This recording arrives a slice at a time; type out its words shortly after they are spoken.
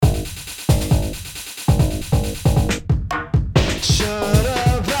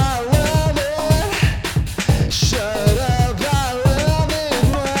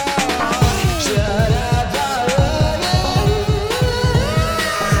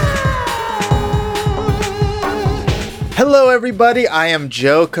Hello, everybody. I am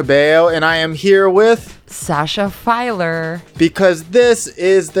Joe Cabello, and I am here with Sasha Filer. Because this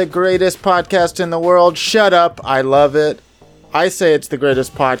is the greatest podcast in the world. Shut up. I love it. I say it's the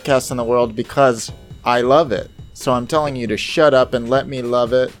greatest podcast in the world because I love it. So I'm telling you to shut up and let me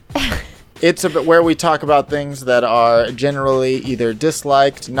love it. It's where we talk about things that are generally either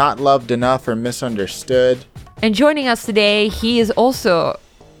disliked, not loved enough, or misunderstood. And joining us today, he is also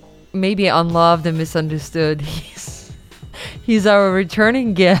maybe unloved and misunderstood. He's our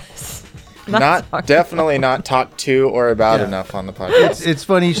returning guest. Definitely not talked to or about enough on the podcast. It's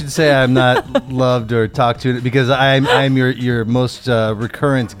funny you should say I'm not loved or talked to because I'm your most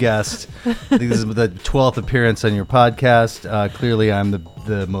recurrent guest. I think this is the 12th appearance on your podcast. Clearly, I'm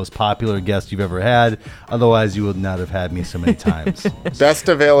the most popular guest you've ever had. Otherwise, you would not have had me so many times. Best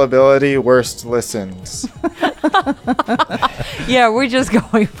availability, worst listens. Yeah, we're just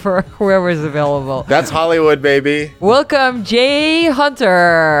going for whoever's available. That's Hollywood, baby. Welcome, Jay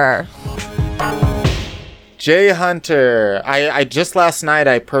Hunter. Jay Hunter. I just last night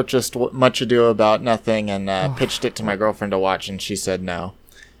I purchased Much Ado About Nothing and pitched it to my girlfriend to watch, and she said no.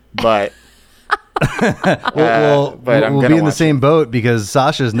 But we'll be in the same boat because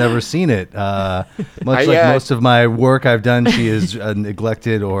Sasha's never seen it. Much like most of my work I've done, she has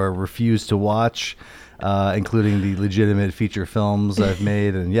neglected or refused to watch, including the legitimate feature films I've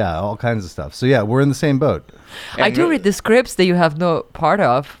made and all kinds of stuff. So we're in the same boat. I do read the scripts that you have no part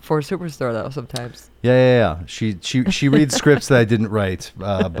of for Superstore though sometimes. Yeah. She reads scripts that I didn't write,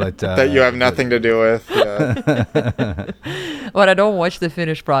 but that you have nothing to do with. Yeah. But I don't watch the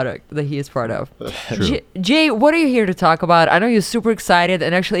finished product that he is part of. Jay, what are you here to talk about? I know you're super excited,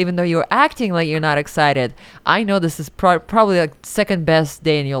 and actually, even though you're acting like you're not excited, I know this is probably like second best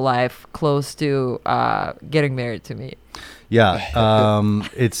day in your life, close to getting married to me. Yeah,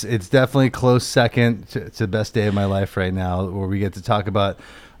 it's definitely close second to best day of my life right now, where we get to talk about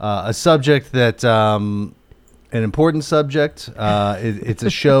a subject that, an important subject. It's a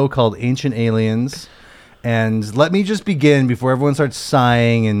show called Ancient Aliens. And let me just begin before everyone starts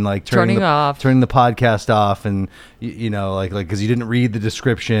sighing and like turning the podcast off, and like because you didn't read the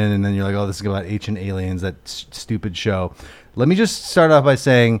description, and then you're like, oh, this is about Ancient Aliens, that stupid show. Let me just start off by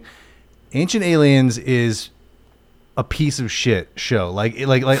saying, Ancient Aliens is a piece of shit show. Like it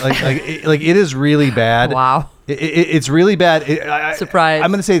is really bad. Wow. It's really bad. Surprise.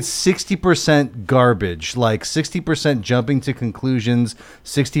 I'm going to say it's 60% garbage, like 60% jumping to conclusions,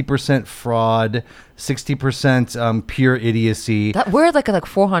 60% fraud, 60% pure idiocy. We're at like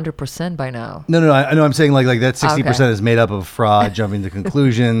 400% by now. No. I know. I'm saying like that 60% is made up of fraud, jumping to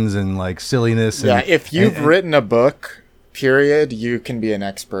conclusions, and like silliness. Yeah. If you've written a book, period, you can be an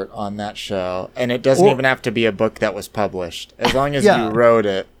expert on that show, and it doesn't even have to be a book that was published. As long as you wrote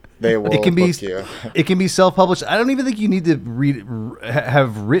it, they will book you. It can be self-published. I don't even think you need to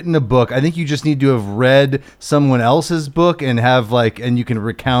have written a book. I think you just need to have read someone else's book and have and you can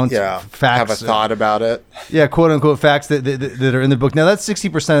recount facts. Have a thought about it. Yeah, quote unquote facts that are in the book. Now that's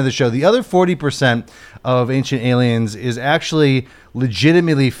 60% of the show. The other 40% of Ancient Aliens is actually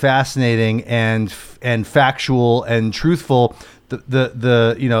legitimately fascinating and factual and truthful.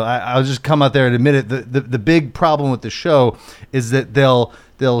 I'll just come out there and admit it. The big problem with the show is that they'll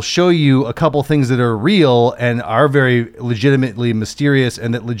show you a couple things that are real and are very legitimately mysterious,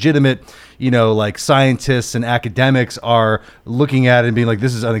 and that legitimate, like scientists and academics are looking at it and being like,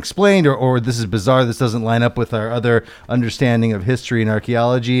 this is unexplained, or this is bizarre, this doesn't line up with our other understanding of history and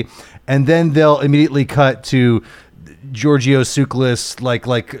archaeology. And then they'll immediately cut to Giorgio Tsoukalos,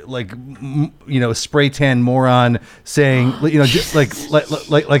 spray tan moron saying, just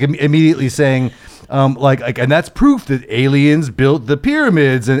like immediately saying, and that's proof that aliens built the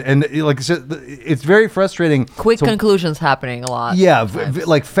pyramids, and it's very frustrating. Quick conclusions happening a lot. Yeah,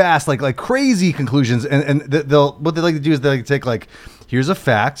 fast, like crazy conclusions, and what they like to do is they like to take here's a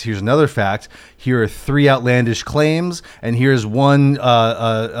fact, here's another fact, here are three outlandish claims, and here's one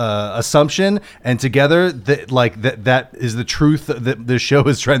assumption, and together that is the truth that the show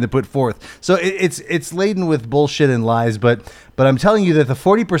is trying to put forth. So it's laden with bullshit and lies, but I'm telling you that the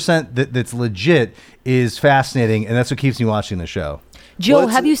 40% that's legit is fascinating, and that's what keeps me watching the show. Joe,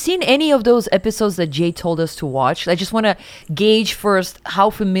 have you seen any of those episodes that Jay told us to watch? I just want to gauge first how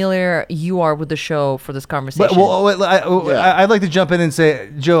familiar you are with the show for this conversation. I'd like to jump in and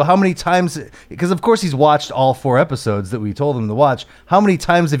say, Joe, how many times, because of course he's watched all 4 episodes that we told him to watch, how many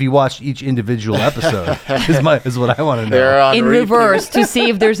times have you watched each individual episode is what I want to know. In reverse, to see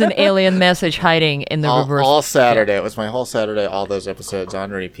if there's an alien message hiding in the reverse. All Saturday. It was my whole Saturday, all those episodes on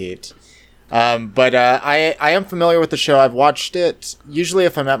repeat. But I am familiar with the show. I've watched it usually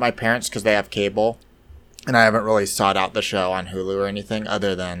if I'm at my parents' because they have cable. and I haven't really sought out the show on Hulu or anything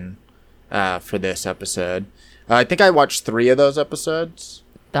other than for this episode. I think I watched 3 of those episodes.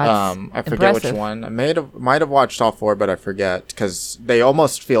 That's I forget impressive. which one. I might have watched all 4, but I forget because they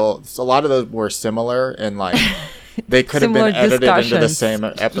almost feel a lot of those were similar and like they could have been Similar edited into the discussions. same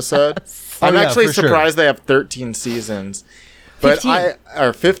episode. Yes. I'm Oh, yeah, actually for sure. surprised they have 13 seasons. But 15.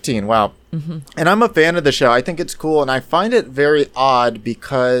 or 15, wow. And I'm a fan of the show. I think it's cool, and I find it very odd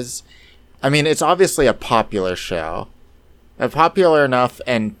because, I mean, it's obviously a popular show. Popular enough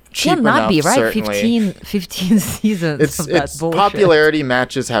and cheap Cannot enough, be, right? certainly. 15 seasons of that Its bullshit. popularity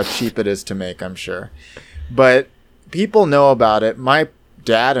matches how cheap it is to make, I'm sure. But people know about it. My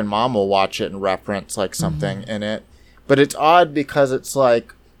dad and mom will watch it and reference like something in it. But it's odd because it's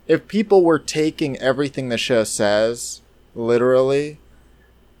like if people were taking everything the show says literally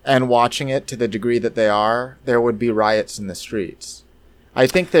and watching it to the degree that they are, there would be riots in the streets. I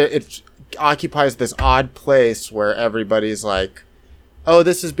think that it occupies this odd place where everybody's like, oh,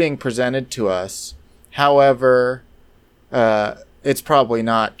 this is being presented to us. However, it's probably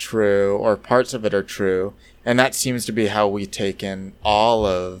not true, or parts of it are true. And that seems to be how we take in all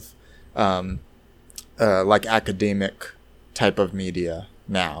of like academic type of media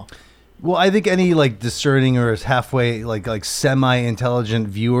now. Well, I think any like discerning or halfway like semi-intelligent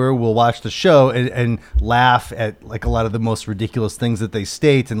viewer will watch the show and laugh at like a lot of the most ridiculous things that they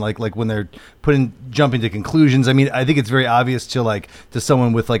state, and like when they're jumping to conclusions. I mean, I think it's very obvious to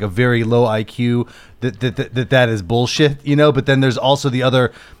someone with like a very low IQ that is bullshit, you know. But then there's also the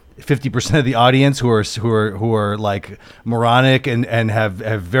other 50% of the audience who are like moronic and have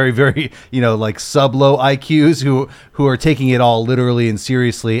very, very, you know, like sub low IQs who are taking it all literally and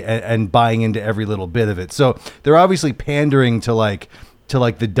seriously and buying into every little bit of it. So they're obviously pandering to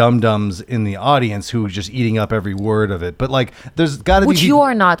the dum-dums in the audience who are just eating up every word of it. But like there's got to be Which you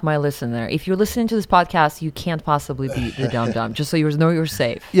are not, my listener. If you're listening to this podcast, you can't possibly be the dum-dum, just so you know you're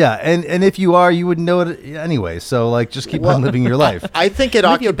safe. Yeah, and if you are, you would know it anyway. So like just keep on living your life. I think it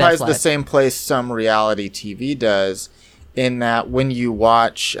Live your best occupies the life. same place some reality TV does, in that when you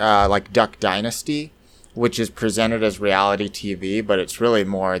watch like Duck Dynasty, which is presented as reality TV, but it's really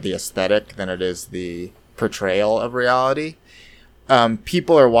more the aesthetic than it is the portrayal of reality.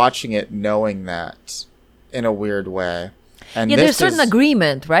 People are watching it knowing that in a weird way. And Yeah, there's this certain is-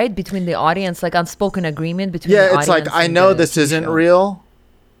 agreement, right, between the audience, like unspoken agreement between the Yeah, audience. it's like, I and know the this TV isn't show. real,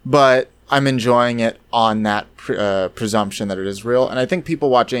 but I'm enjoying it on that presumption that it is real. And I think people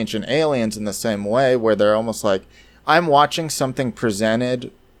watch Ancient Aliens in the same way, where they're almost like, I'm watching something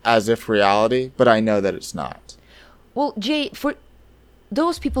presented as if reality, but I know that it's not. Well, Jay, for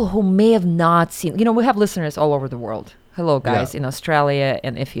those people who may have not seen, you know, we have listeners all over the world. Hello, guys, Yeah. in Australia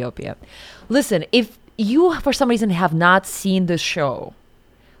and Ethiopia. Listen, if you, for some reason, have not seen the show,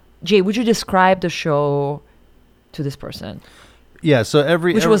 Jay, would you describe the show to this person? Yeah, so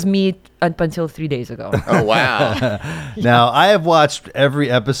Which was me up until 3 days ago. Oh, wow. Now, I have watched every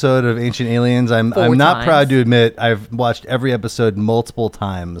episode of Ancient Aliens. I'm 4 not times. proud to admit I've watched every episode multiple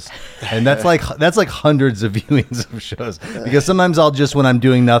times, and that's like hundreds of viewings of shows. Because sometimes I'll just, when I'm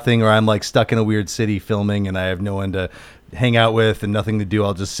doing nothing or I'm like stuck in a weird city filming and I have no one to hang out with and nothing to do,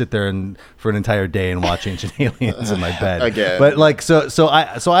 I'll just sit there and for an entire day and watch Ancient Aliens in my bed. Again. But like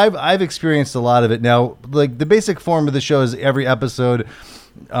I've experienced a lot of it. Now, like the basic form of the show is every episode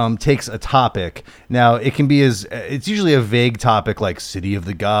takes a topic. Now it can be it's usually a vague topic like City of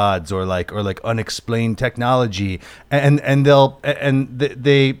the Gods or like unexplained technology, and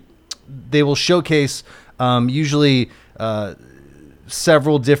they will showcase usually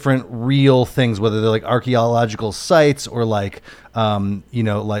several different real things, whether they're like archaeological sites or like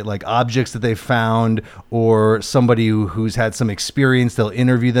like objects that they found, or somebody who's had some experience. They'll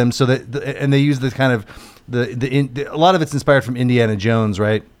interview them so that and they use the kind of a lot of it's inspired from Indiana Jones,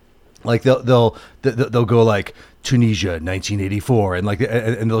 right? Like they'll go like Tunisia 1984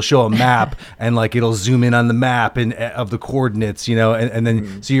 and they'll show a map and like it'll zoom in on the map and of the coordinates, you know, and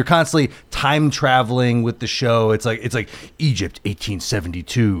then so you're constantly time traveling with the show. It's like Egypt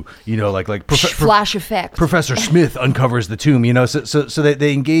 1872, you know, like Flash effect. Professor Smith uncovers the tomb, you know, so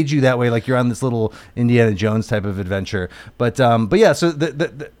they engage you that way, like you're on this little Indiana Jones type of adventure. But yeah, so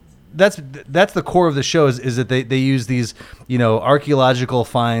that's the core of the show is that they use these, you know, archaeological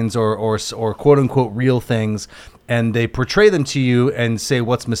finds or quote unquote real things, and they portray them to you and say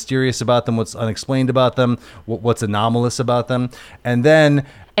what's mysterious about them, what's unexplained about them, what's anomalous about them. And then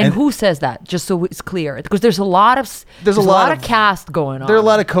And who says that? Just so it's clear, because there's a lot of cast going on. There are a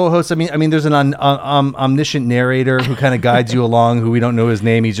lot of co-hosts. I mean, there's an omniscient narrator who kind of guides you along, who we don't know his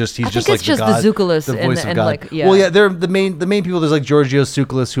name. He's just like the God, Tsoukalos the voice of God. like, yeah. Well, yeah, they're the main people. There's like Giorgio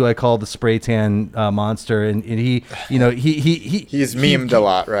Tsoukalos, who I call the spray tan monster, and he's memed a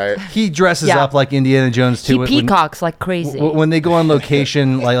lot, right? He dresses up like Indiana Jones too. He peacocks like crazy. When they go on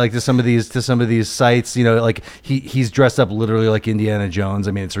location, like to some of these sites, like he's dressed up literally like Indiana Jones.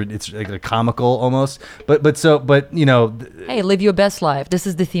 I mean, it's like a comical almost, but hey, live your best life. This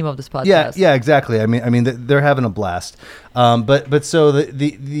is the theme of this podcast. Yeah, exactly. I mean, they're having a blast. But so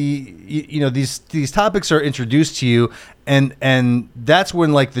these topics are introduced to you, and that's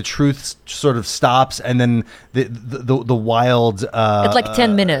when like the truth sort of stops, and then the wild. It's like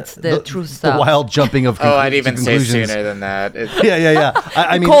 10 minutes. The truth stops. The wild jumping of. I'd even say sooner than that. Yeah.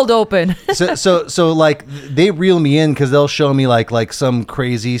 I mean, cold open. so like they reel me in because they'll show me like some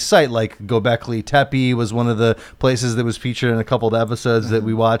crazy site, like Göbekli Tepe was one of the places that was featured in a couple of episodes that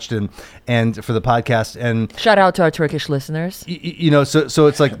we watched and for the podcast. And shout out to our Turkish listeners. So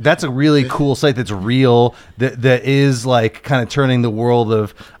it's like that's a really cool site that's real, that is like kind of turning the world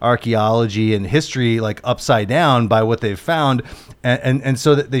of archaeology and history like upside down by what they've found. And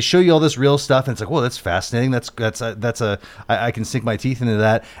so that they show you all this real stuff, and it's like, whoa, that's fascinating. I can sink my teeth into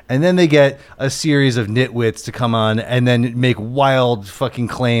that. And then they get a series of nitwits to come on and then make wild fucking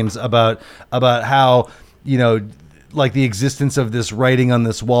claims about how, like the existence of this writing on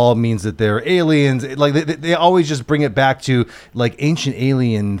this wall means that they're aliens. Like they always just bring it back to like ancient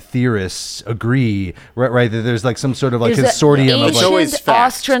alien theorists agree, right? That there's like some sort of like consortium of like ancient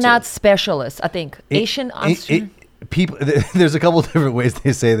astronaut specialists. I think Asian astronaut. People, there's a couple of different ways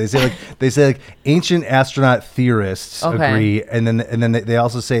they say like ancient astronaut theorists agree, and then they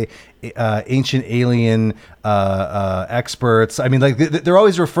also say ancient alien experts. I mean, like they're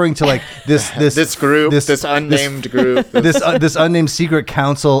always referring to like this group, this unnamed group, this unnamed secret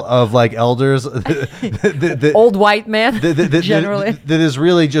council of like elders, old white man, generally that is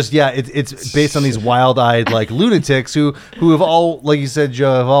really just it's based on these wild-eyed like lunatics who have all, like you said,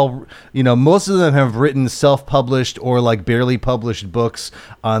 Joe, have all most of them have written self-published or like barely published books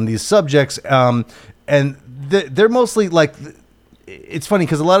on these subjects, and they're mostly like. It's funny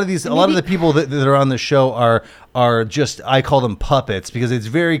because a lot of the people that are on the show are just, I call them puppets, because it's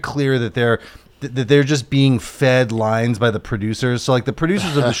very clear that they're just being fed lines by the producers. So like the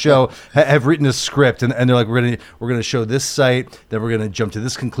producers of the show have written a script, and they're like, we're gonna show this site, then we're gonna jump to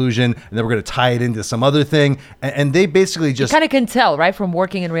this conclusion, and then we're gonna tie it into some other thing, and they basically just kind of can tell, right, from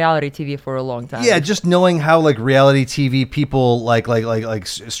working in reality TV for a long time. Yeah, just knowing how like reality TV people like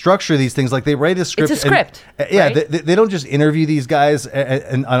structure these things. Like they write a script. It's a script. Yeah, right? they don't just interview these guys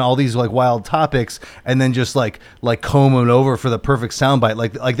and on all these like wild topics and then just like comb them over for the perfect soundbite.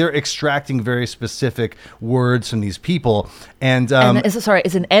 Like they're extracting very specific words from these people, and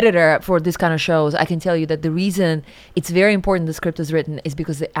as an editor for this kind of shows, I can tell you that the reason it's very important the script is written is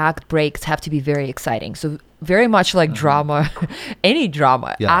because the act breaks have to be very exciting. So very much like drama, any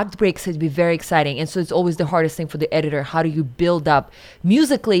drama, act breaks have to be very exciting, and so it's always the hardest thing for the editor. How do you build up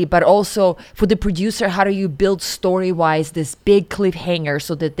musically, but also for the producer, how do you build story-wise this big cliffhanger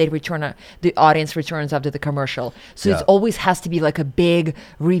so that the audience returns after the commercial? So it always has to be like a big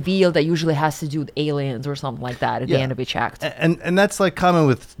reveal that usually has to do with aliens or something like that at the end of each act. And that's like common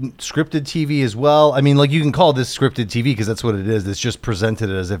with scripted TV as well. I mean, like you can call this scripted TV because that's what it is. It's just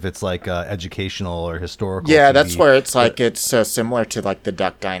presented as if it's like educational or historical. Yeah, TV. that's where it's like it's similar to like the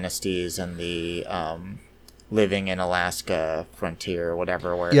Duck Dynasties and the Living in Alaska Frontier or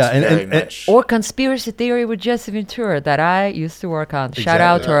whatever, where it's very much... Or Conspiracy Theory with Jesse Ventura that I used to work on. Exactly. Shout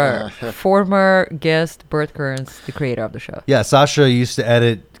out to our former guest, Bert Kearns, the creator of the show. Yeah, Sasha used to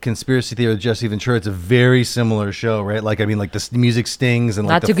edit Conspiracy Theory with Jesse Ventura. It's a very similar show, right? Like, I mean, like the music stings and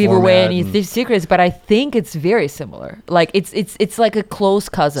like not to give away any secrets, but I think it's very similar. Like it's like a close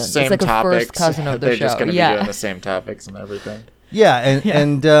cousin. Same it's like topics. a first cousin of the They're show. They're just going to be doing the same topics and everything.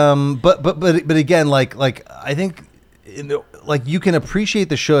 But again, like I think like you can appreciate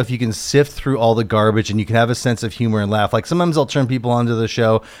the show if you can sift through all the garbage and you can have a sense of humor and laugh. Like sometimes I'll turn people onto the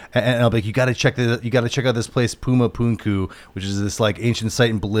show and I'll be like, you got to check out this place Puma Punku, which is this like ancient site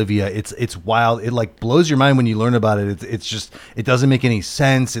in Bolivia. It's wild. It like blows your mind when you learn about it. It's just, it doesn't make any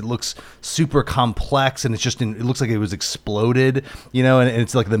sense. It looks super complex and it looks like it was exploded, and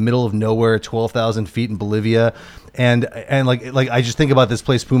it's like the middle of nowhere, 12,000 feet in Bolivia. And like I just think about this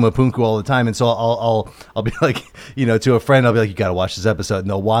place Puma Punku all the time, and so I'll be like, to a friend, I'll be like, you got to watch this episode, and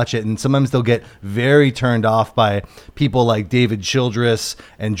they'll watch it, and sometimes they'll get very turned off by people like David Childress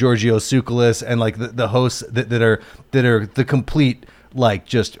and Giorgio Tsoukalos and like the hosts that are the complete like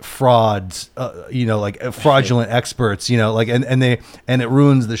just frauds, like fraudulent experts, like, and it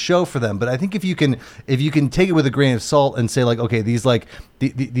ruins the show for them. But I think if you can take it with a grain of salt and say like, okay, these like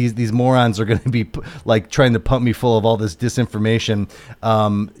these morons are going to be like trying to pump me full of all this disinformation.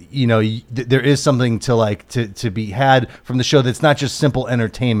 There is something to be had from the show that's not just simple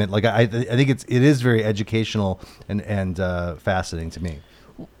entertainment. Like I think it is very educational and fascinating to me.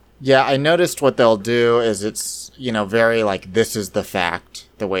 Yeah, I noticed what they'll do is it's, very like, this is the fact,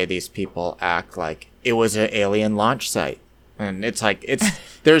 the way these people act, like it was an alien launch site. And it's like,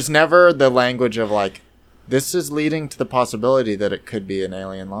 there's never the language of like, this is leading to the possibility that it could be an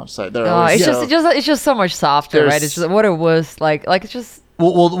alien launch site. It's just so much softer, right? It's just what it was like it's just.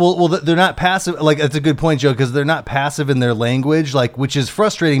 Well, they're not passive. Like, that's a good point, Joe, because they're not passive in their language, like, which is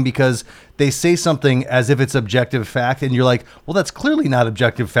frustrating because they say something as if it's objective fact, and you're like, well, that's clearly not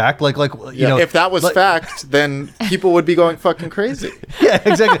objective fact. If that was fact, then people would be going fucking crazy. Yeah,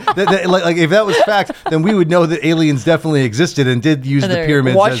 exactly. Like if that was fact, then we would know that aliens definitely existed and did use the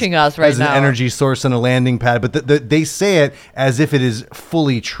pyramids as an energy source and a landing pad. But they say it as if it is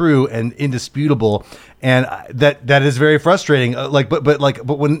fully true and indisputable. And that is very frustrating.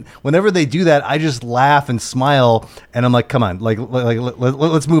 But whenever they do that, I just laugh and smile, and I'm like, come on,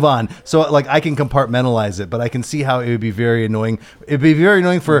 let's move on. So like I can compartmentalize it, but I can see how it would be very annoying. It'd be very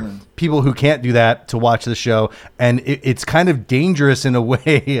annoying for people who can't do that to watch the show, and it's kind of dangerous in a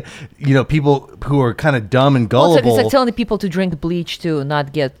way. People who are kind of dumb and gullible. It's like telling people to drink bleach to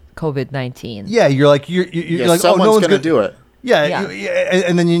not get COVID-19. Yeah, you're like you're like, someone's no one's gonna do it. Yeah.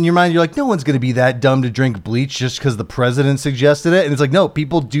 And then in your mind, you're like, no one's going to be that dumb to drink bleach just because the president suggested it. And it's like, no,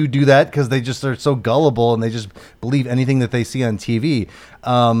 people do that because they just are so gullible and they just believe anything that they see on TV.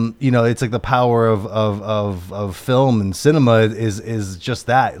 It's like the power of film and cinema is just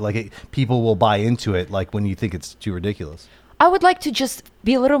that. Like people will buy into it, like when you think it's too ridiculous. I would like to just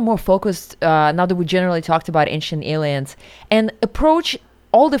be a little more focused now that we generally talked about Ancient Aliens and approach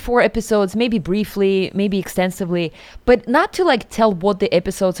all the 4 episodes, maybe briefly, maybe extensively, but not to like tell what the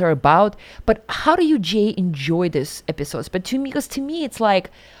episodes are about, but how do you, Jay, enjoy these episodes? But because to me, it's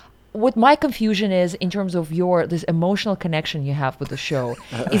like, what my confusion is in terms of this emotional connection you have with the show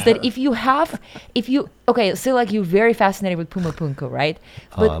is that say like you're very fascinated with Puma Punku, right?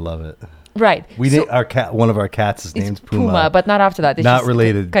 But, I love it. Right. One of our cats is named Puma, but not after that. It's not just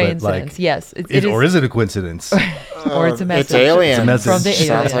related. Coincidence. Yes. Or is it a coincidence? Or it's a message. It's aliens. It's from the aliens.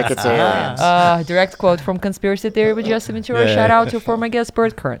 Sounds like it's aliens. Direct quote from Conspiracy Theory with Jesse Ventura. Shout out to former guest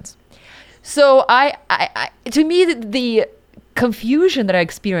Bert Kearns. So to me, the confusion that I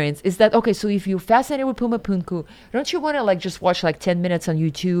experience is that, okay, so if you're fascinated with Puma Punku, don't you want to like just watch like 10 minutes on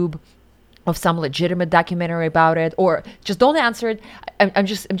YouTube of some legitimate documentary about it, or just don't answer it. I'm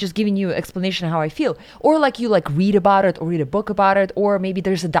just giving you an explanation of how I feel, or like you like read about it or read a book about it, or maybe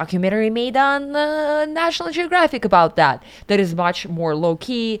there's a documentary made on National Geographic about that is much more low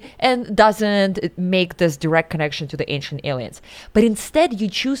key and doesn't make this direct connection to the ancient aliens. But instead, you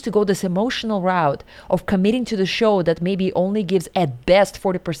choose to go this emotional route of committing to the show that maybe only gives at best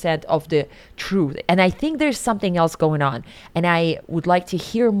 40% of the truth. And I think there's something else going on, and I would like to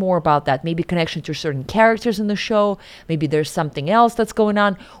hear more about that. Maybe connection to certain characters in the show. Maybe there's something else that's going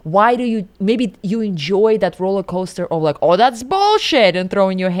on. Maybe you enjoy that roller coaster of like, oh, that's bullshit, and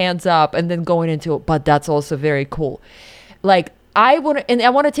throwing your hands up and then going into, but that's also very cool. Like I want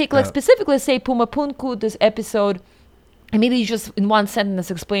to take like specifically say Puma Punku, this episode, and maybe you just in one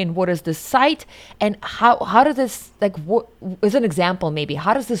sentence explain what is this site and how does this, like, what as an example, maybe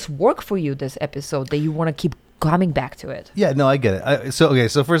how does this work for you, this episode, that you want to keep coming back to it? Yeah, no, I get it.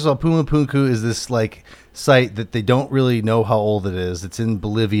 So first of all, Puma Punku is this like site that they don't really know how old it is. It's in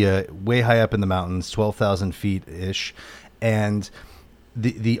Bolivia, way high up in the mountains, 12,000 feet ish, and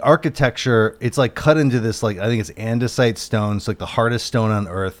the architecture, it's like cut into this, like, I think it's andesite stone. It's like the hardest stone on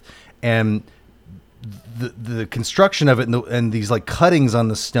earth, and the construction of it and these like cuttings on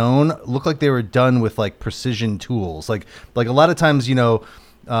the stone look like they were done with like precision tools. Like a lot of times,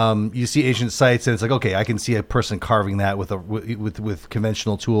 you see ancient sites and it's like, okay, I can see a person carving that with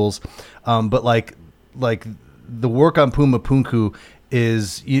conventional tools, but like the work on Puma Punku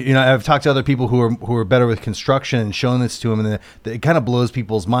is, I've talked to other people who are better with construction and shown this to them, and it kind of blows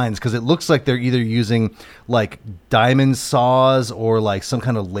people's minds because it looks like they're either using like diamond saws or like some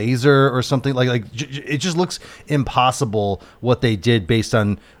kind of laser or something. Like it just looks impossible what they did based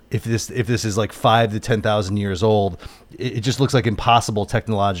on if this is like 5 to 10,000 years old. It just looks like impossible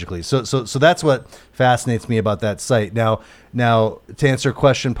technologically. So that's what fascinates me about that site. Now to answer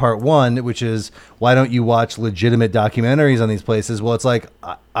question part 1, which is why don't you watch legitimate documentaries on these places? Well, it's like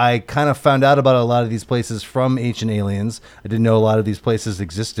I kind of found out about a lot of these places from Ancient Aliens. I didn't know a lot of these places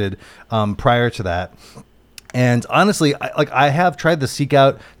existed prior to that. And honestly, I have tried to seek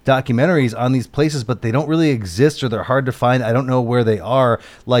out documentaries on these places, but they don't really exist, or they're hard to find. I don't know where they are.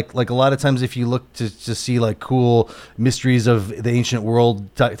 Like a lot of times, if you look to see like cool mysteries of the ancient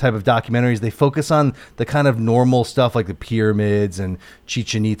world type of documentaries, they focus on the kind of normal stuff like the pyramids and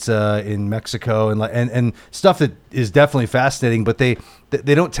Chichen Itza in Mexico and stuff that is definitely fascinating, but they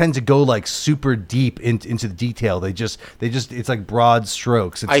don't tend to go like super deep into the detail. They just it's like broad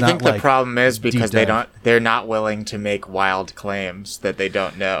strokes. It's I not think the like problem is because deep dive. they're not willing to make wild claims that they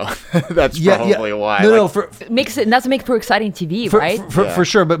don't know. That's probably why. No, That's make for exciting TV, right? For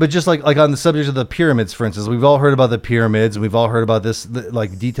sure, but just like on the subject of the pyramids, for instance, we've all heard about the pyramids, and we've all heard about this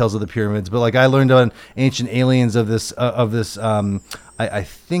like details of the pyramids. But like I learned on Ancient Aliens of this I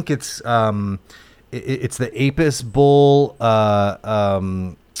think it's it's the Apis bull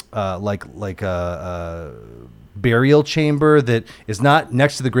burial chamber that is not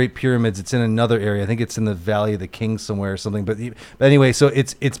next to the Great Pyramids. It's in another area. I think it's in the Valley of the Kings somewhere or something. But anyway, so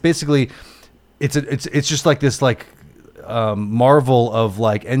it's basically it's just like this like marvel of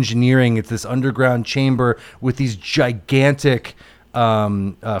like engineering. It's this underground chamber with these gigantic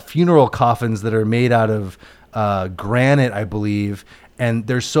funeral coffins that are made out of granite, I believe. And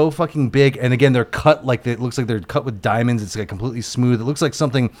they're so fucking big. And again, they're cut like it looks like they're cut with diamonds. It's like completely smooth. It looks like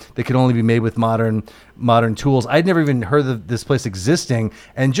something that could only be made with modern tools. I'd never even heard of this place existing.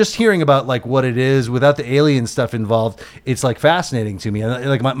 And just hearing about like what it is without the alien stuff involved, it's like fascinating to me. And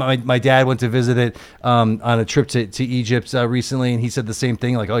like my dad went to visit it on a trip to Egypt recently, and he said the same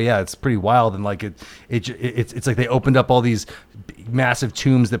thing. Like, oh yeah, it's pretty wild. And like it's like they opened up all these massive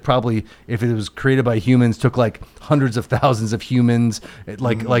tombs that probably, if it was created by humans, took like hundreds of thousands of humans,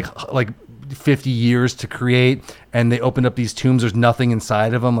 like 50 years to create, and they opened up these tombs. There's nothing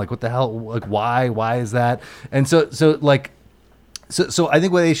inside of them. Like, what the hell? Like, why is that? And so I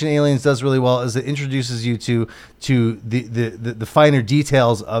think what Ancient Aliens does really well is it introduces you to the finer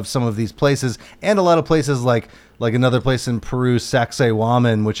details of some of these places, and a lot of places like another place in Peru,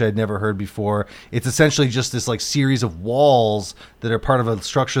 Sacsayhuaman, which I'd never heard before. It's essentially just this like series of walls that are part of a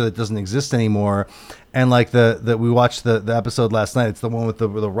structure that doesn't exist anymore. And like we watched the episode last night. It's the one with the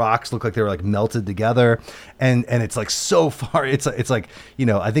rocks look like they were like melted together, and it's like so far. It's like, you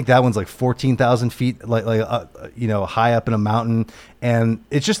know, I think that one's like 14,000 feet, like high up in a mountain, and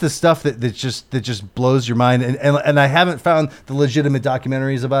it's just this stuff that just blows your mind. And I haven't found the legitimate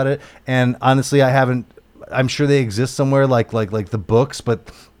documentaries about it, and honestly, I haven't. I'm sure they exist somewhere like the books, but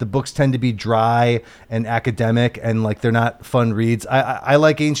the books tend to be dry and academic, and like they're not fun reads. I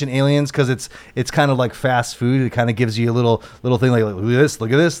like Ancient Aliens because it's kind of like fast food. It kind of gives you a little thing like look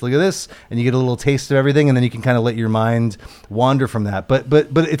at this, and you get a little taste of everything, and then you can kind of let your mind wander from that. But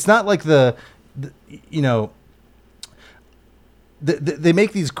it's not like the you know. They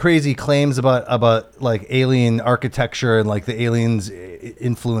make these crazy claims about like alien architecture, and like the aliens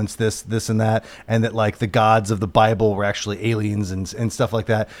influenced this and that, and that like the gods of the Bible were actually aliens and stuff like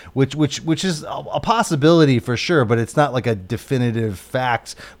that, which is a possibility for sure, but it's not like a definitive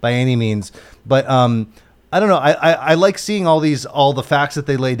fact by any means. But I don't know. I like seeing all the facts that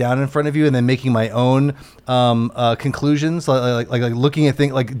they lay down in front of you, and then making my own conclusions, like looking at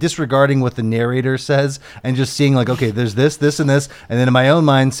things, like disregarding what the narrator says, and just seeing like, okay, there's this and this, and then in my own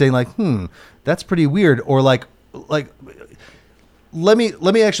mind saying like, that's pretty weird, or like let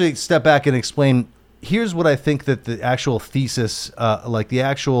me actually step back and explain. Here's what I think that the actual thesis, like the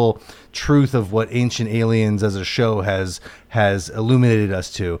actual truth of what Ancient Aliens as a show has illuminated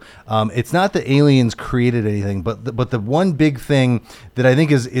us to. It's not that aliens created anything, but the one big thing that I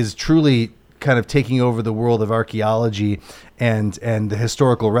think is truly kind of taking over the world of archaeology and the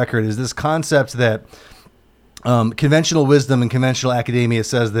historical record is this concept that conventional wisdom and conventional academia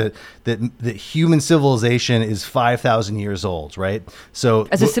says that human civilization is 5,000 years old, right? So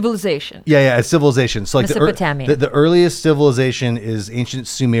as a civilization. Yeah, a civilization. So like Mesopotamia. the earliest civilization is ancient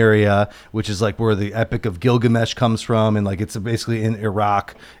Sumeria, which is like where the Epic of Gilgamesh comes from, and like it's basically in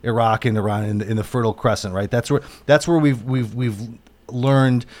Iraq and Iran in the Fertile Crescent, right? That's where we've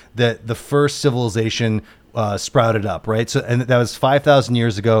learned that the first civilization sprouted up, right? So, and that was 5,000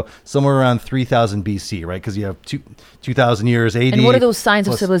 years ago, somewhere around 3,000 BC, right? Because you have 2,000 years AD. And what are those signs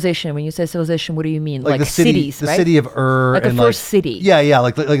of civilization? When you say civilization, what do you mean? Like the cities, the right? city of Ur, like and the first city. Yeah,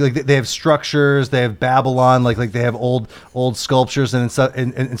 like they have structures, they have Babylon, like they have old sculptures, and so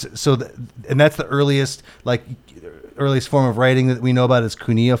and that's the earliest form of writing that we know about is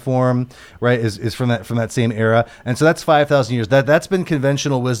cuneiform, right? Is from that same era, and so that's 5,000 years. That's been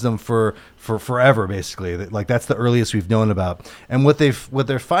conventional wisdom for forever, basically. Like that's the earliest we've known about. And what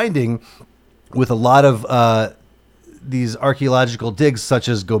they're finding with a lot of these archaeological digs, such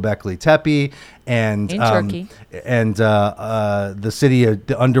as Göbekli Tepe and in Turkey, and the city of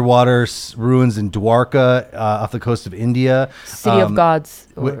the underwater ruins in Dwarka off the coast of India, city of gods.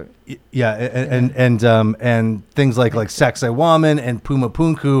 And things like Sacsayhuaman and Puma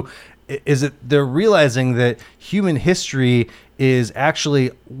Punku, is that they're realizing that human history is actually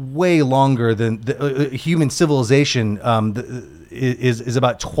way longer than the human civilization. Is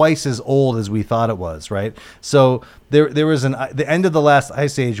about twice as old as we thought it was, right? So there was the end of the last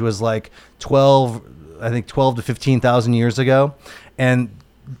ice age was like 12 to 15,000 years ago, and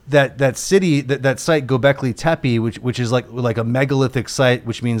that city, that site Göbekli Tepe, which is like a megalithic site,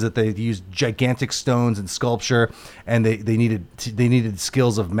 which means that they used gigantic stones and sculpture, and they needed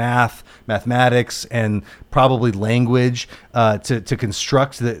skills of mathematics, and probably language to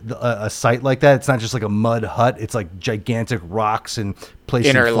construct a site like that. It's not just like a mud hut; it's like gigantic rocks and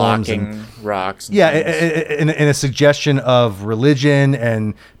interlocking rocks. Yeah, and a suggestion of religion,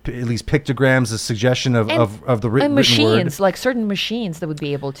 and at least pictograms, a suggestion of the written machines, word. like certain machines that would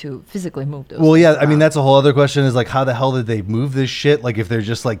be able to physically move those. Well, yeah, I mean that's a whole other question. Is like, how the hell did they move this shit? Like, if they're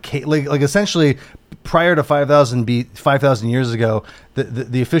just like essentially prior to 5,000 years ago,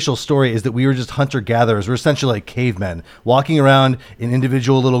 the official story is that we were just hunter-gatherers. We're essentially like cavemen, walking around in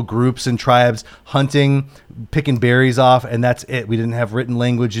individual little groups and tribes, hunting, picking berries off, and that's it. We didn't have written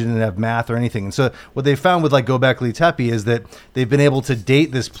language, we didn't have math or anything. And so what they found with like Göbekli Tepe is that they've been able to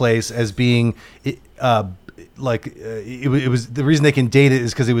date this place as being it was the reason they can date it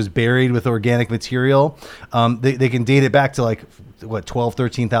is because it was buried with organic material. They can date it back to like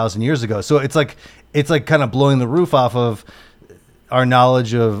 13,000 years ago. So it's like kind of blowing the roof off of our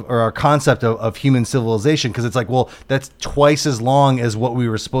knowledge of, or our concept of human civilization, because it's like, well, that's twice as long as what we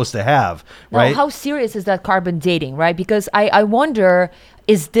were supposed to have, right? Now, how serious is that carbon dating, right? Because I wonder,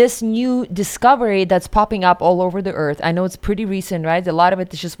 is this new discovery that's popping up all over the earth? I know it's pretty recent, right? A lot of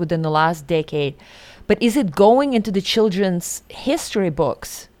it is just within the last decade. But is it going into the children's history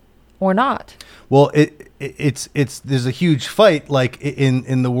books or not? Well, it's there's a huge fight like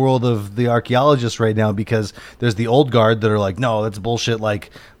in the world of the archaeologists right now, because there's the old guard that are like, no, that's bullshit.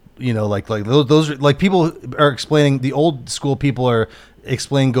 Like, you know, like those are, like, people are explaining, the old school people are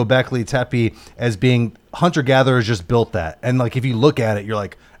explaining Göbekli Tepe as being hunter-gatherers just built that. And like, if you look at it, you're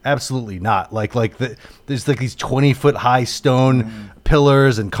like, absolutely not. There's like these 20-foot high stone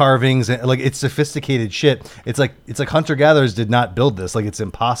pillars and carvings, and like, it's sophisticated shit. It's like hunter-gatherers did not build this. Like, it's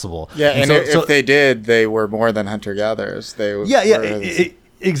impossible. Yeah, and if they did, they were more than hunter-gatherers.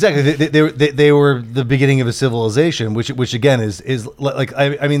 Exactly. They were the beginning of a civilization, which again is like,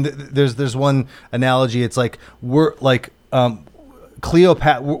 I mean, there's one analogy. It's like, we're like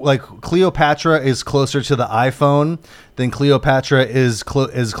Cleopatra is closer to the iPhone than Cleopatra is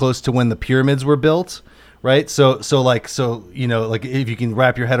close to when the pyramids were built, right? So you know, like, if you can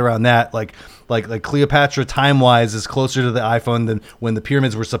wrap your head around that, like Cleopatra time-wise is closer to the iPhone than when the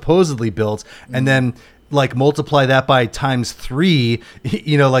pyramids were supposedly built, and then like multiply that by times 3,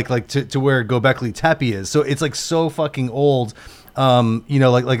 you know, like to where Göbekli Tepe is. So it's like so fucking old. You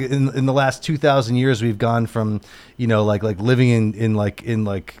know, like in the last 2,000 years, we've gone from, you know, like living in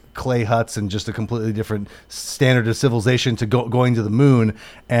clay huts and just a completely different standard of civilization to going to the moon.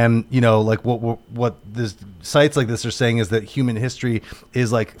 And, you know, like what this sites like this are saying is that human history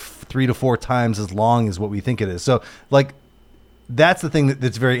is like 3 to 4 times as long as what we think it is. So like, that's the thing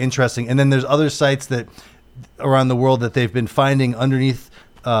that's very interesting. And then there's other sites that around the world that they've been finding underneath,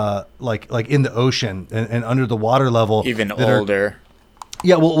 like in the ocean and under the water level, even older.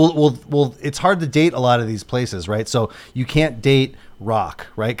 Well, it's hard to date a lot of these places, right? So you can't date rock,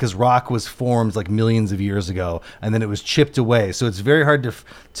 right? Because rock was formed like millions of years ago, and then it was chipped away. So it's very hard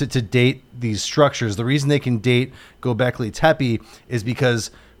to date these structures. The reason they can date Göbekli Tepe is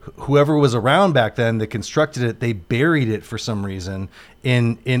because whoever was around back then that constructed it, they buried it for some reason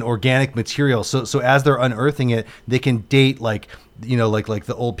in organic material. So as they're unearthing it, they can date like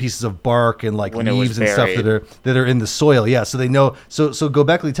the old pieces of bark and like When it was leaves and stuff buried. that are in the soil. Yeah, so they know. So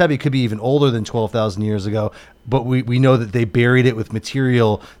Göbekli Tepe could be even older than 12,000 years ago, but we know that they buried it with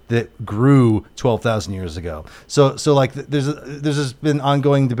material that grew 12,000 years ago. So like there's been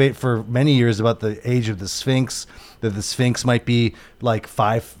ongoing debate for many years about the age of the Sphinx, that the Sphinx might be like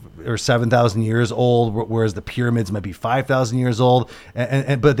 5,000 or 7,000 years old, whereas the pyramids might be 5,000 years old.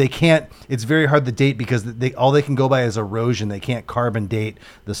 But they can't. It's very hard to date because all they can go by is erosion. They can't carbon date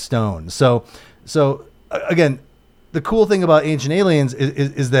the stone. So again, the cool thing about Ancient Aliens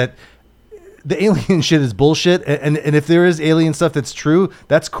is that the alien shit is bullshit, and if there is alien stuff that's true,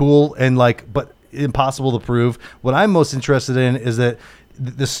 that's cool and but impossible to prove. What I'm most interested in is that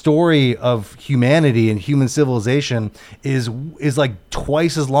the story of humanity and human civilization is like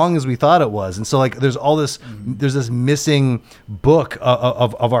twice as long as we thought it was, and so like there's this missing book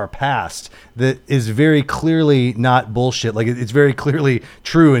of our past that is very clearly not bullshit. Like it's very clearly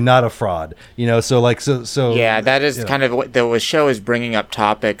true and not a fraud. So yeah, that is kind of what the show is bringing up,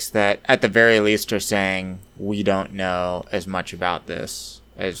 topics that at the very least are saying we don't know as much about this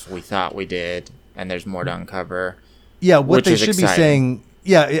as we thought we did, and there's more to uncover. Yeah, what which they is should exciting.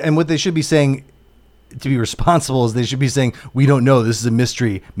 be saying, and what they should be saying to be responsible is they should be saying, we don't know, this is a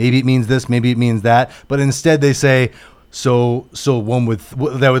mystery. Maybe it means this, maybe it means that. But instead they say, so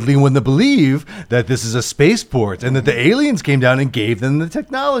that would lead one to believe that this is a spaceport and that the aliens came down and gave them the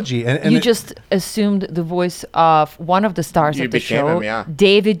technology. And you just assumed the voice of one of the stars You of the became show, him, yeah.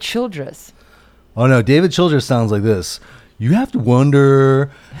 David Childress. Oh no, David Childress sounds like this. You have to wonder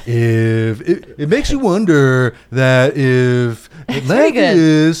if it makes you wonder that if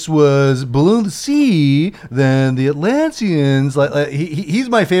Atlantis was below the sea, then the Atlanteans he's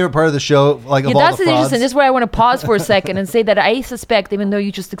my favorite part of the show. Like of all That's the interesting. frauds. This is where I want to pause for a second and say that I suspect, even though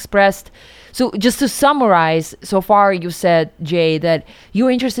you just expressed. So just to summarize, so far you said, Jay, that you're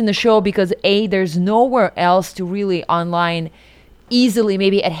interested in the show because there's nowhere else to really online easily,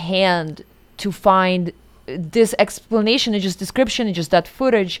 maybe at hand, to find this explanation and just description and just that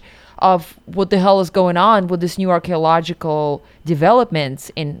footage of what the hell is going on with this new archaeological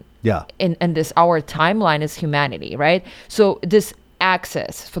developments in this our timeline as humanity, right? So this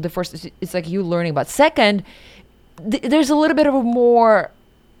access for the first, it's like you learning about. Second, there's a little bit of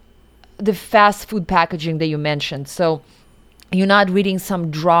the fast food packaging that you mentioned. So you're not reading some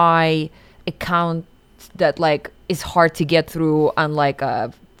dry account that like is hard to get through on like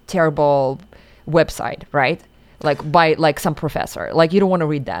a terrible website, right? Like by like some professor. Like you don't want to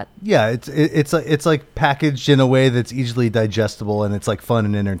read that. Yeah, it's like packaged in a way that's easily digestible and it's like fun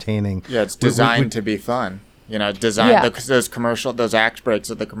and entertaining. Yeah, it's designed to be fun. Those act breaks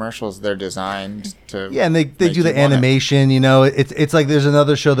of the commercials, they're designed to. Yeah, and they do the animation. It's like there's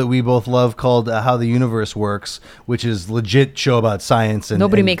another show that we both love called How the Universe Works, which is legit show about science. And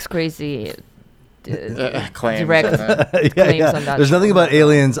nobody makes crazy claims. Direct claims on that. There's nothing about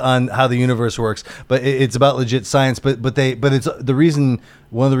aliens on How the Universe Works, but it's about legit science. But it's the reason.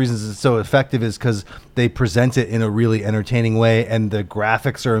 One of the reasons it's so effective is because they present it in a really entertaining way, and the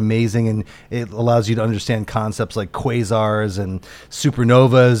graphics are amazing, and it allows you to understand concepts like quasars and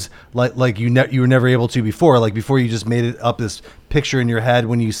supernovas, like you were never able to before. Like before, you just made it up this picture in your head.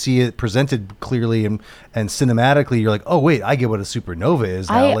 When you see it presented clearly and cinematically, you're like, oh wait, I get what a supernova is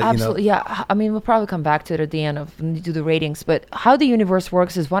now. Absolutely, yeah. I mean, we'll probably come back to it at the end of when we do the ratings. But How the Universe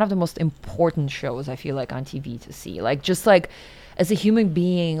Works is one of the most important shows I feel like on TV to see. Like just like. As a human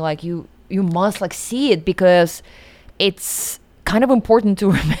being, like you must like see it because it's kind of important to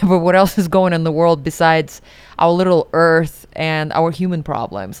remember what else is going on in the world besides our little Earth and our human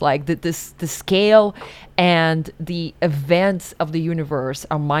problems. Like the scale and the events of the universe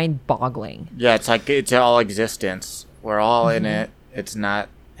are mind-boggling. Yeah, it's like it's all existence. We're all in it. It's not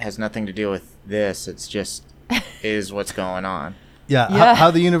has nothing to do with this. It's just is what's going on. Yeah,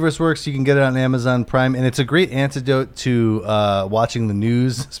 How the Universe Works, you can get it on Amazon Prime, and it's a great antidote to watching the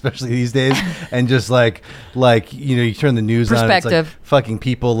news, especially these days, and just like you turn the news on, it's like fucking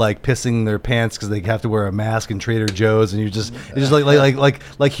people like pissing their pants because they have to wear a mask in Trader Joe's, and it's just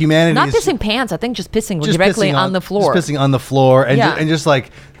like humanity. Not pissing pants, I think just pissing directly on the floor. Just pissing on the floor, and just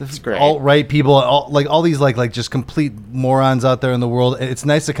like alt-right people, all these like just complete morons out there in the world. It's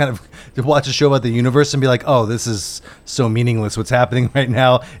nice to kind of to watch a show about the universe and be like, oh, this is so meaningless. What's happening right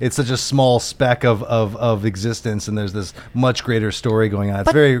now? It's such a small speck of existence, and there's this much greater story going on.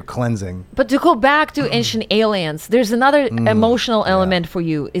 It's very cleansing. But to go back to Ancient Aliens, there's another emotional element for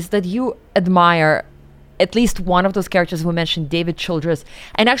you, is that you admire at least one of those characters we mentioned, David Childress.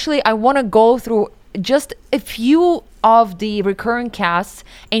 And actually, I want to go through just a few of the recurring casts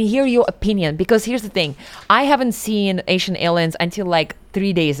and hear your opinion. Because here's the thing, I haven't seen Ancient Aliens until like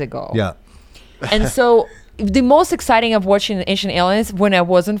 3 days ago. Yeah. And so the most exciting of watching Ancient Aliens when I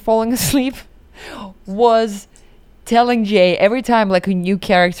wasn't falling asleep was telling Jay every time like a new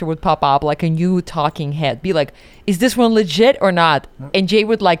character would pop up, like a new talking head, be like, is this one legit or not? And Jay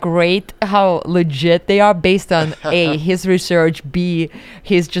would like rate how legit they are based on A, his research, B,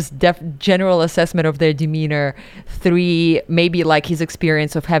 his just general assessment of their demeanor, 3, maybe like his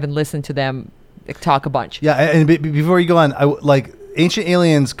experience of having listened to them talk a bunch. Yeah, and before you go on, like Ancient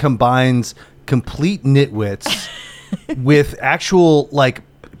Aliens combines complete nitwits with actual like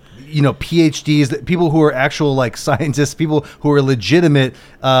PhDs, that people who are actual like scientists, people who are legitimate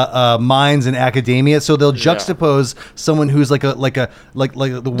minds in academia. So they'll juxtapose someone who's like the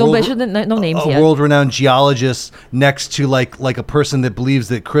world-renowned geologist next to like a person that believes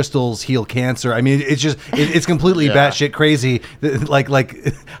that crystals heal cancer. I mean, it's just it's completely batshit crazy.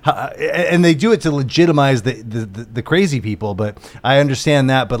 And they do it to legitimize the crazy people. But I understand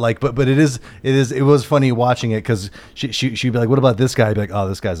that. But it was funny watching it because she'd be like, "What about this guy?" I'd be like, "Oh,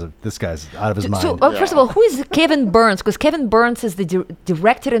 this guy's out of his mind." So, first of all, who is Kevin Burns? Because Kevin Burns is the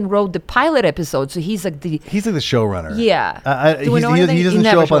directed and wrote the pilot episode, so he's like the showrunner. Yeah. He doesn't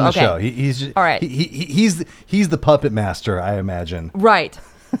show up on the show. He's just, all right. He's the puppet master, I imagine. Right.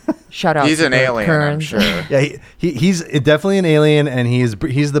 Shout out. He's to an Bert alien, Kearns. I'm sure. Yeah, he's definitely an alien, and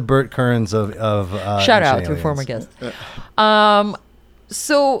he's the Bert Kearns of Shout out Ancient to a former Aliens. guest.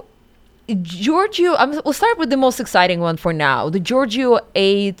 So Giorgio, we'll start with the most exciting one for now. The Giorgio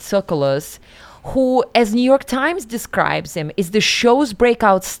A. Tsoukalos, who, as New York Times describes him, is the show's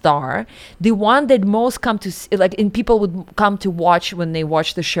breakout star, the one that most come to and people would come to watch when they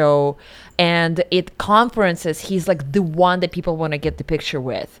watch the show, and at conferences, he's like the one that people want to get the picture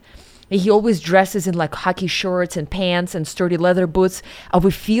with. He always dresses in like hockey shorts and pants and sturdy leather boots of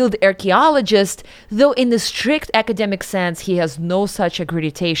a field archaeologist, though in the strict academic sense, he has no such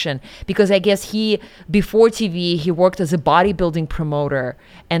accreditation because I guess before TV, he worked as a bodybuilding promoter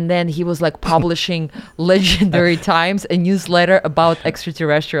and then he was like publishing Legendary Times, a newsletter about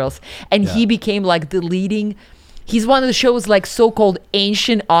extraterrestrials. And he became like he's one of the show's like so-called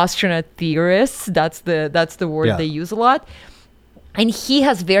ancient astronaut theorists. That's the word they use a lot. And he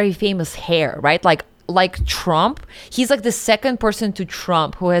has very famous hair, right? Like Trump. He's like the second person to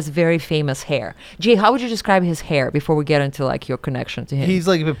Trump who has very famous hair. Jay, how would you describe his hair before we get into like your connection to him? He's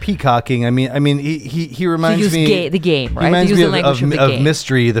like a peacocking. I mean, he reminds me the game, right? He reminds me of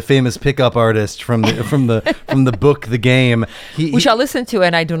Mystery, the famous pickup artist from the book The Game. Which I listen to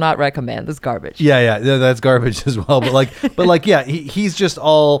and I do not recommend. It's garbage. Yeah, that's garbage as well. But he's just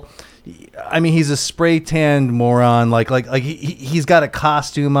all. I mean, he's a spray tanned moron. He's got a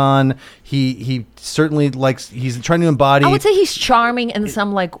costume on. He certainly he's trying to embody. I would say he's charming in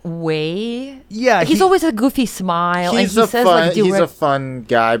some way. Yeah, he's always a goofy smile. He's a fun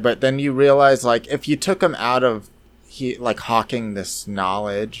guy, but then you realize if you took him out of hawking this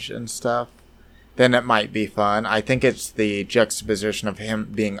knowledge and stuff, then it might be fun. I think it's the juxtaposition of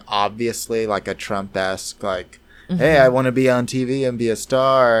him being obviously like a Trump-esque hey, I want to be on TV and be a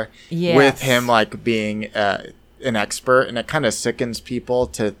star, with him being an expert, and it kind of sickens people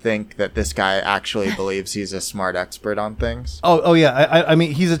to think that this guy actually believes he's a smart expert on things. Oh yeah, I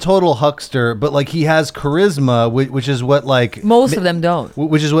mean, he's a total huckster, but he has charisma, which is what most of them don't.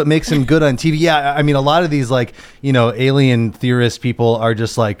 Which is what makes him good on TV. Yeah, I mean, a lot of these alien theorist people are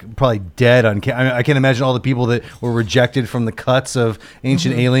just probably dead on. I can't imagine all the people that were rejected from the cuts of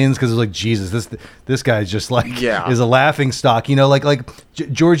Ancient Aliens because it was Jesus, this guy's just is a laughing stock.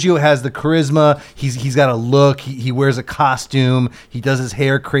 Giorgio has the charisma. He's got a look. He wears a costume. He does his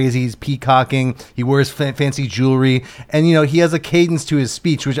hair crazy. He's peacocking. He wears fancy jewelry, and he has a cadence to his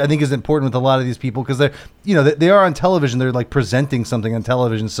speech, which I think is important with a lot of these people because they are on television. They're presenting something on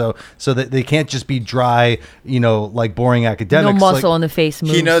television, so that they can't just be dry, boring academics. No muscle on the face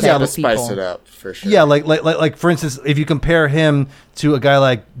moves. He knows how to spice it up for sure. Yeah, like for instance, if you compare him to a guy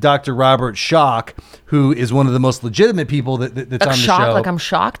like Dr. Robert Schoch, who is one of the most legitimate people that's on the show. Like I'm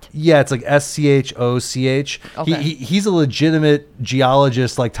shocked? Yeah, it's SCHOCH. Okay. He's a legitimate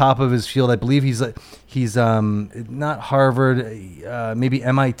geologist, top of his field. I believe he's not Harvard, maybe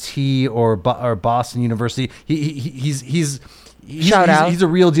MIT or Boston University. He's Shout out. He's a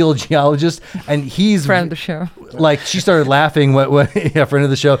real deal geologist, and he's Friend of the show. Like, she started laughing when yeah, friend of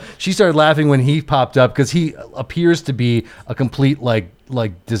the show. She started laughing when he popped up because he appears to be a complete like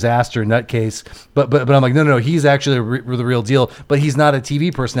disaster nutcase. But I'm like, no, he's actually the real deal. But he's not a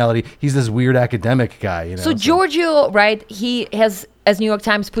TV personality. He's this weird academic guy. You know. So Giorgio, right? He has, as New York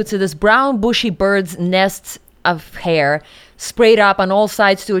Times puts it, this brown bushy bird's nests of hair sprayed up on all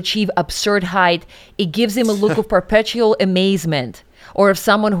sides to achieve absurd height. It gives him a look of perpetual amazement, or of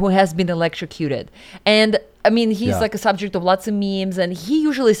someone who has been electrocuted. And I mean, he's like a subject of lots of memes, and he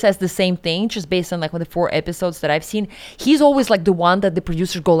usually says the same thing, just based on like the 4 episodes that I've seen. He's always like the one that the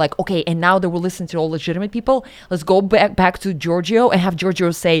producers go like, okay, and now that we're listening to all legitimate people, let's go back to Giorgio and have Giorgio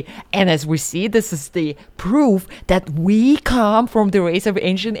say, and as we see, this is the proof that we come from the race of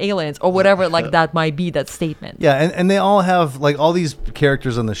ancient aliens, or whatever like that might be, that statement. Yeah, and they all have, like, all these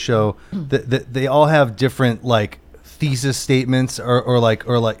characters on the show, that they all have different like thesis statements, or like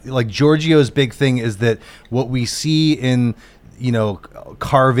Giorgio's big thing is that what we see in, you know,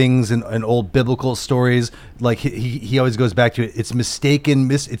 carvings and old biblical stories, like he always goes back to it. It's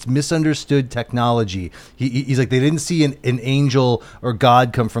it's misunderstood technology. He's like, they didn't see an angel or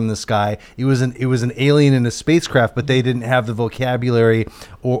God come from the sky. It was an alien in a spacecraft, but they didn't have the vocabulary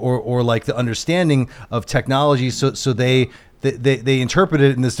or like the understanding of technology. So they interpret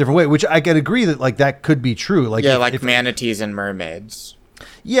it in this different way, which I could agree that like that could be true. Like, yeah, if manatees and mermaids.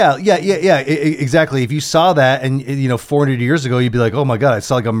 Yeah, exactly. If you saw that, and you know, 400 years ago, you'd be like, "Oh my god, I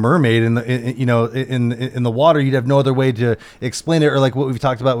saw like a mermaid in the water." You'd have no other way to explain it, or like what we've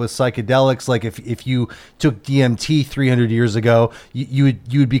talked about with psychedelics. Like if you took DMT 300 years ago, you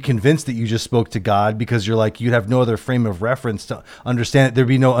would be convinced that you just spoke to God, because you're like, you'd have no other frame of reference to understand it. There'd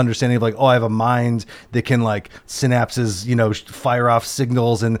be no understanding of like, oh, I have a mind that can like synapses, you know, fire off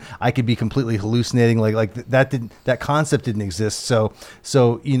signals, and I could be completely hallucinating. Like that concept didn't exist. So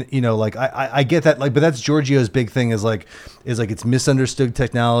you know, like I get that, like, but that's Giorgio's big thing is it's misunderstood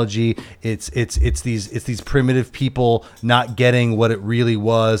technology. It's these primitive people not getting what it really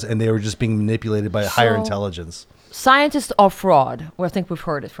was, and they were just being manipulated by a higher intelligence. Scientists are fraud. Well, I think we've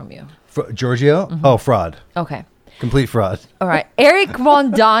heard it from you. Giorgio? Mm-hmm. Oh, fraud. Okay. Complete fraud. All right. Eric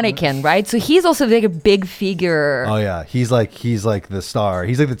von Däniken, right? So he's also like a big figure. Oh, yeah. He's like the star.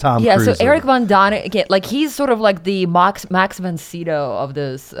 He's like the Tom Cruise. Yeah, so Eric von Däniken, like, he's sort of like the Max von Sydow of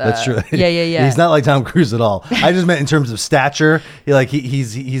this. That's true. Yeah. He's not like Tom Cruise at all. I just meant in terms of stature.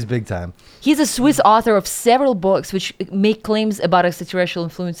 He's big time. He's a Swiss author of several books which make claims about extraterrestrial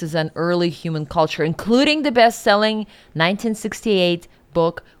influences on early human culture, including the best-selling 1968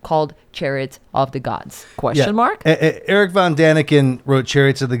 book called Chariots of the Gods? Question mark? Eric von Däniken wrote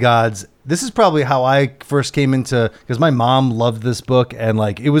Chariots of the Gods. This is probably how I first came into, because my mom loved this book, and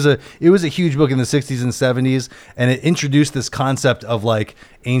like it was a huge book in the 60s and 70s, and it introduced this concept of like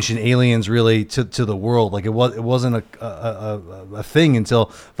ancient aliens really to the world. Like it wasn't a thing until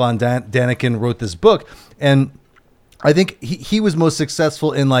von Däniken wrote this book. And I think he was most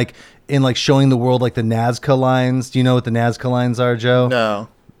successful in showing the world like the Nazca lines. Do you know what the Nazca lines are, Joe? No.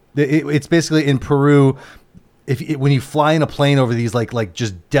 It's basically in Peru. When you fly in a plane over these like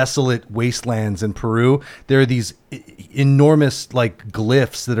just desolate wastelands in Peru, there are these enormous like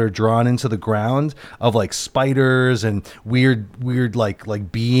glyphs that are drawn into the ground of like spiders and weird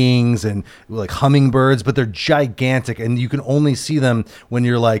like beings and like hummingbirds, but they're gigantic, and you can only see them when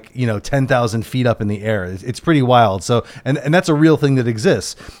you're like, you know, 10,000 feet up in the air. It's pretty wild. So and that's a real thing that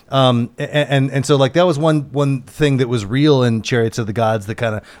exists. And so like that was one thing that was real in Chariots of the Gods that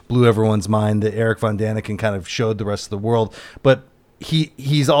kind of blew everyone's mind, that Eric von Däniken kind of showed the rest of the world. But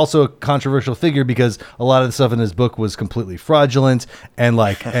he's also a controversial figure because a lot of the stuff in his book was completely fraudulent, and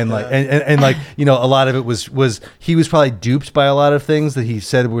like you know, a lot of it was he was probably duped by a lot of things that he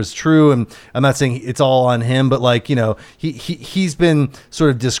said was true. And I'm not saying it's all on him, but like, you know, he's been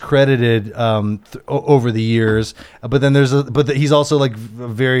sort of discredited over the years. But then he's also like a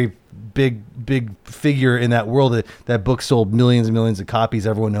very big figure in that world. That book sold millions and millions of copies.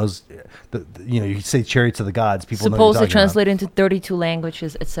 Everyone knows you know, you say Chariots of the Gods, people know what you're supposedly talking translated about. into 32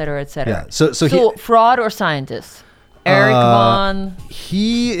 languages, etc. Yeah. So fraud or scientist? Eric von.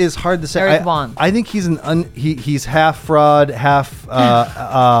 He is hard to say. Eric von. I think he's he's half fraud, half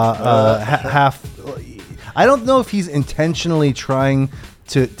half. I don't know if he's intentionally trying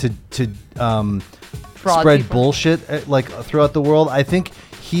to spread bullshit like throughout the world. I think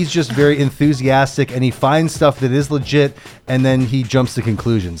he's just very enthusiastic, and he finds stuff that is legit, and then he jumps to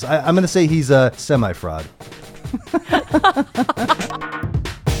conclusions. I'm going to say he's a semi-fraud.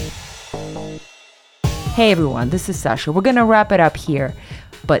 Hey everyone, this is Sasha. We're going to wrap it up here.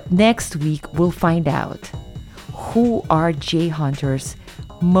 But next week, we'll find out who are Jay Hunter's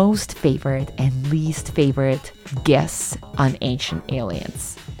most favorite and least favorite guests on Ancient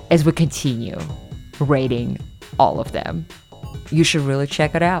Aliens as we continue rating all of them. You should really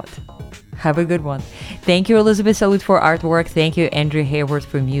check it out. Have a good one. Thank you, Elizabeth Salute, for artwork. Thank you, Andrew Hayward,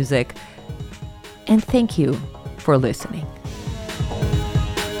 for music. And thank you for listening.